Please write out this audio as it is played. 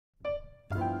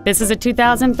This is a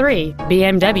 2003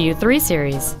 BMW 3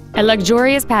 Series, a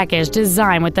luxurious package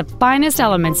designed with the finest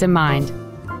elements in mind.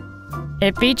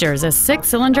 It features a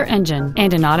 6-cylinder engine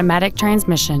and an automatic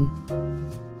transmission.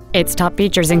 Its top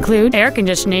features include air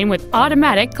conditioning with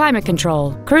automatic climate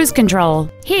control, cruise control,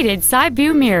 heated side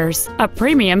view mirrors, a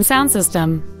premium sound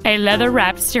system, a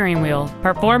leather-wrapped steering wheel,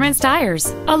 performance tires,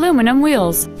 aluminum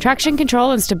wheels, traction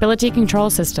control and stability control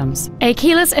systems, a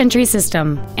keyless entry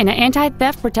system, and an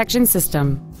anti-theft protection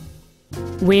system.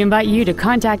 We invite you to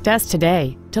contact us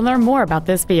today to learn more about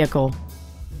this vehicle.